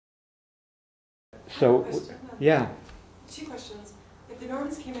So, yeah. Two questions. If the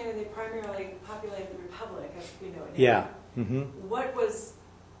Normans came in and they primarily populated the Republic, as we know it now, Yeah. Mm-hmm. what was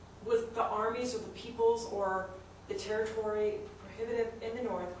the armies or the peoples or the territory prohibitive in the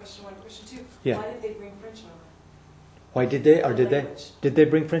north? Question one. Question two, Yeah. why did they bring French over? Why did they, or did they? Did they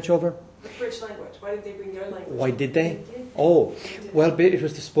bring French over? The French language. Why did they bring their language? Why did they? did. Oh, They did. well, it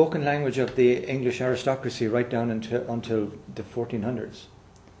was the spoken language of the English aristocracy right down until the 1400s.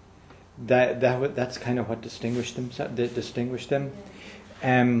 That's kind of what distinguished them,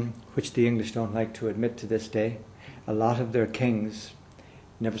 which the English don't like to admit to this day. A lot of their kings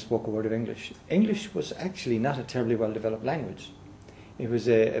never spoke a word of English. English was actually not a terribly well-developed language. It was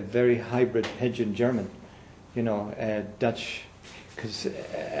a very hybrid Pidgin German, Dutch,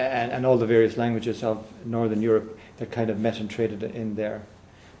 and all the various languages of Northern Europe that kind of met and traded in there.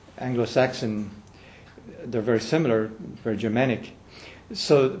 Anglo-Saxon, they're very similar, very Germanic.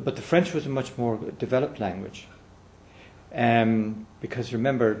 But the French was a much more developed language. Because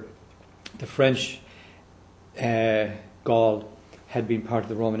remember, the French, Gaul, had been part of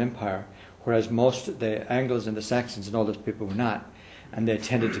the Roman Empire, whereas most the Angles and the Saxons and all those people were not, and they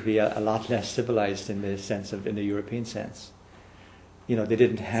tended to be a lot less civilized in the European sense. They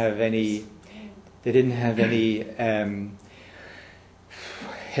didn't have any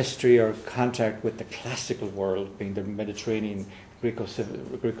history or contact with the classical world, being the Mediterranean,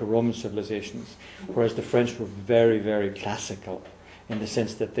 Greco-Roman civilizations, whereas the French were very, very classical in the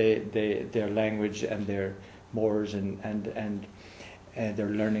sense that their language and their mores and their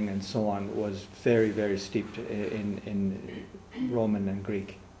learning and so on was very, very steeped in Roman and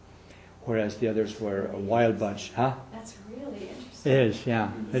Greek, whereas the others were a wild bunch. Huh? That's really interesting. It is,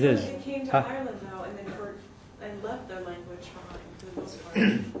 yeah, it is. They came to Ireland though, and left their language behind for the most part.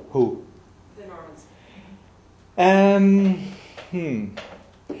 Who? The Normans.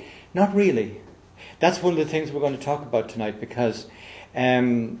 Not really. That's one of the things we're going to talk about tonight, because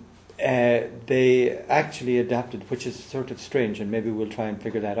they actually adapted, which is sort of strange, and maybe we'll try and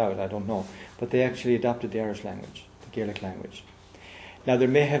figure that out, I don't know, but they actually adopted the Irish language, the Gaelic language. Now, there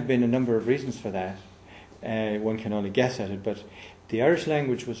may have been a number of reasons for that. One can only guess at it, but the Irish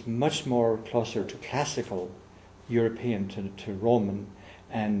language was much more closer to classical European, to Roman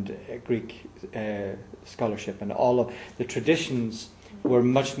and Greek scholarship, and all of the traditions were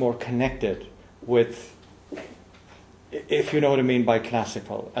much more connected with, if you know what I mean by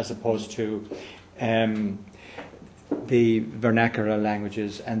classical, as opposed to the vernacular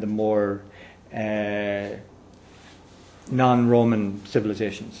languages and the more non-Roman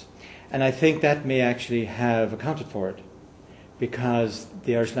civilizations. And I think that may actually have accounted for it, because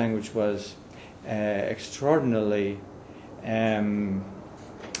the Irish language was extraordinarily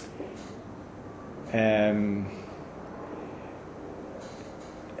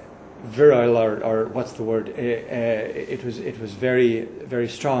virile, or what's the word? It was very, very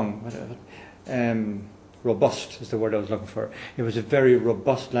strong. Robust is the word I was looking for. It was a very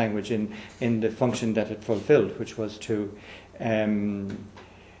robust language in the function that it fulfilled, which was to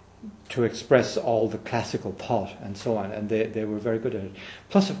express all the classical thought and so on, and they were very good at it.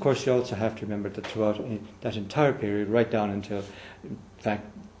 Plus, of course, you also have to remember that throughout that entire period, right down until, in fact,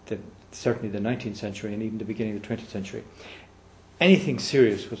 certainly the 19th century and even the beginning of the 20th century, anything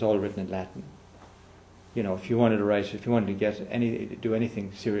serious was all written in Latin. If you wanted to do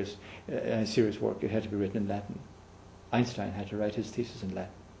anything serious, serious work, it had to be written in Latin. Einstein had to write his thesis in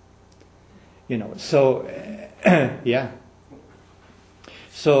Latin. Yeah.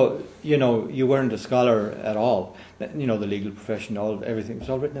 So, you weren't a scholar at all. The legal profession, everything was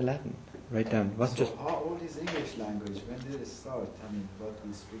all written in Latin. Right down. How old is English language? When did it start? What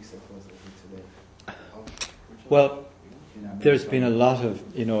we speak supposedly today? Well, there's been a lot of,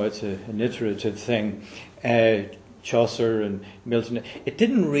 it's an iterative thing. Chaucer and Milton. It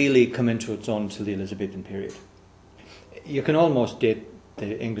didn't really come into its own until the Elizabethan period. You can almost date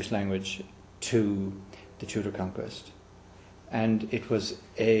the English language to the Tudor conquest. And it was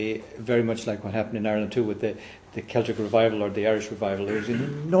very much like what happened in Ireland too with the Celtic revival or the Irish revival. There was an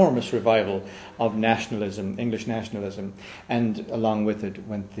enormous revival of nationalism, English nationalism, and along with it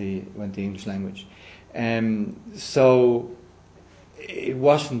went the English language. So it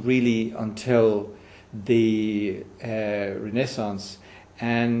wasn't really until the Renaissance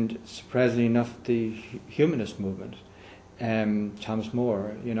and, surprisingly enough, the humanist movement, Thomas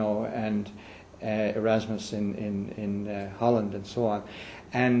More, and Erasmus in Holland and so on.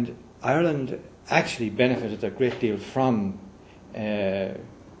 And Ireland actually benefited a great deal from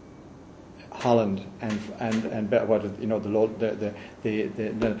Holland and what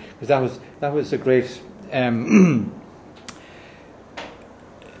because that was a great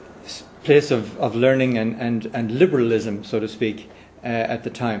place of learning and liberalism, so to speak, at the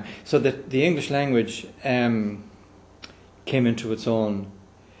time. So that the English language came into its own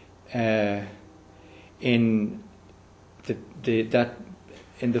in the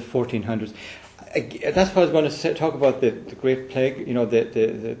 1400s. That's what I was going to talk about, the Great Plague,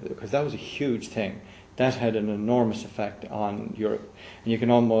 because that was a huge thing. That had an enormous effect on Europe. And you can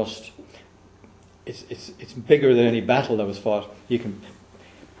almost, it's bigger than any battle that was fought. You can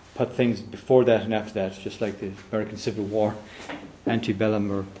put things before that and after that, just like the American Civil War,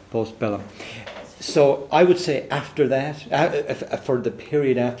 antebellum or postbellum. So I would say after that, for the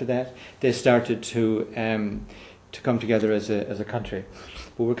period after that, they started to come together as a country.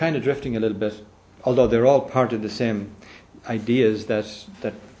 But we're kind of drifting a little bit, although they're all part of the same ideas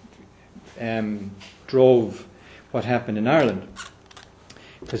that drove what happened in Ireland.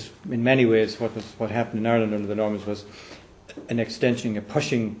 Because in many ways, what happened in Ireland under the Normans was an extension, a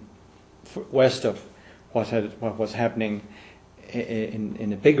pushing west of what was happening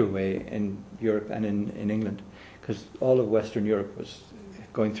in a bigger way in Europe and in England, because all of Western Europe was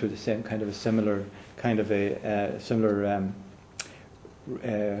going through the same kind of a similar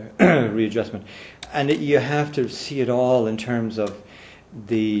readjustment, and you have to see it all in terms of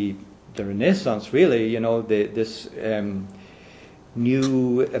the Renaissance, really. This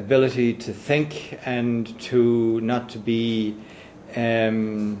new ability to think and not to be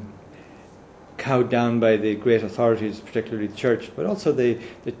cowed down by the great authorities, particularly the church, but also the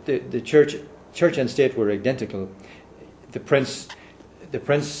church and state were identical. The prince,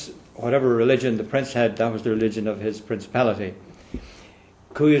 whatever religion the prince had, that was the religion of his principality.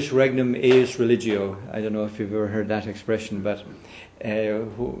 Cuius regnum eius religio. I don't know if you've ever heard that expression, but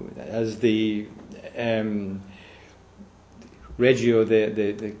as the regio,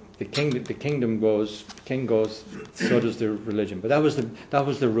 the kingdom goes, king goes, so does the religion. But that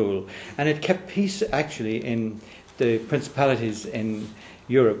was the rule, and it kept peace actually in the principalities in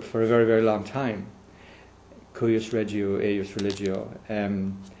Europe for a very, very long time. Cuius regio eius religio,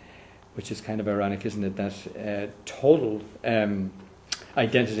 which is kind of ironic, isn't it? That total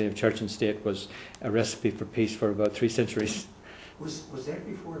identity of church and state was a recipe for peace for about 3 centuries. Was that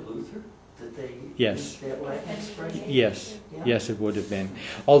before Luther? That they Yes. used that Latin expression? Yes, Yeah. yes, it would have been.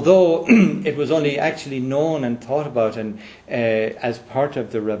 Although it was only actually known and thought about and as part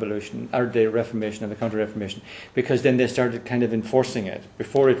of the Revolution or the Reformation and the Counter-Reformation, because then they started kind of enforcing it.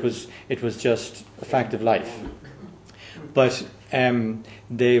 Before it was just a fact of life. But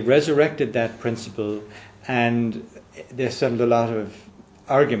they resurrected that principle, and they settled a lot of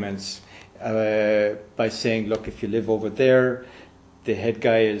arguments by saying, look, if you live over there, the head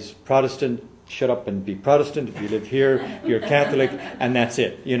guy is Protestant, shut up and be Protestant. If you live here, you're Catholic, and that's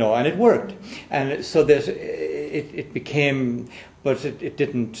it, and it worked. And so it became, but it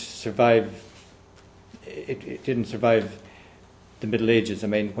didn't survive. It didn't survive the Middle Ages. I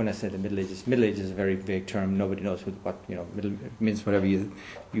mean, when I say the Middle Ages is a very vague term. Nobody knows what middle means. Whatever you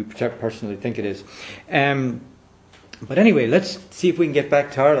personally think it is. But anyway, let's see if we can get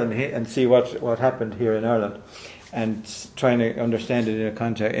back to Ireland and see what happened here in Ireland, and trying to understand it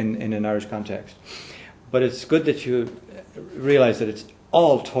in an Irish context. But it's good that you realise that it's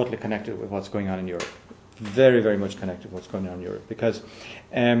all totally connected with what's going on in Europe. Very, very much connected with what's going on in Europe, because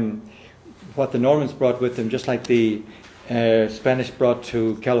what the Normans brought with them, just like the Spanish brought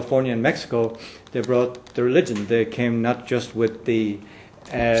to California and Mexico, they brought the religion. They came not just with the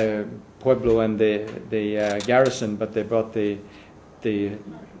pueblo and the garrison, but they brought they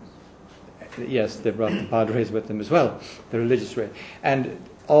brought the padres with them as well, the religious rate. And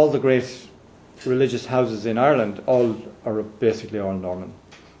all the great religious houses in Ireland are basically all Norman.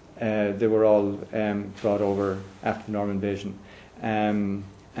 They were all brought over after the Norman invasion, and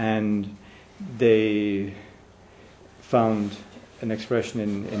they found an expression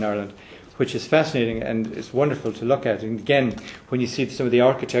in Ireland which is fascinating and it's wonderful to look at. And again, when you see some of the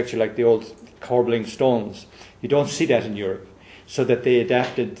architecture, like the old corbelling stones, you don't see that in Europe. So that they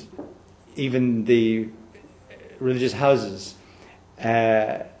adapted even the religious houses,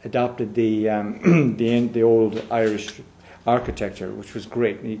 adopted the old Irish architecture, which was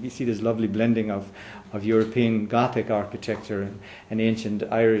great. You see this lovely blending of European Gothic architecture and ancient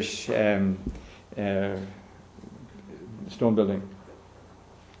Irish stone building.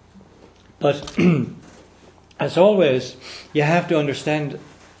 But as always, you have to understand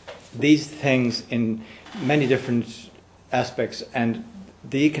these things in many different aspects, and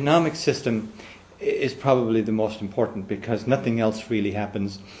the economic system is probably the most important, because nothing else really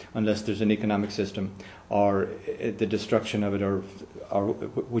happens unless there's an economic system or the destruction of it or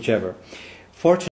whichever. Fortunately,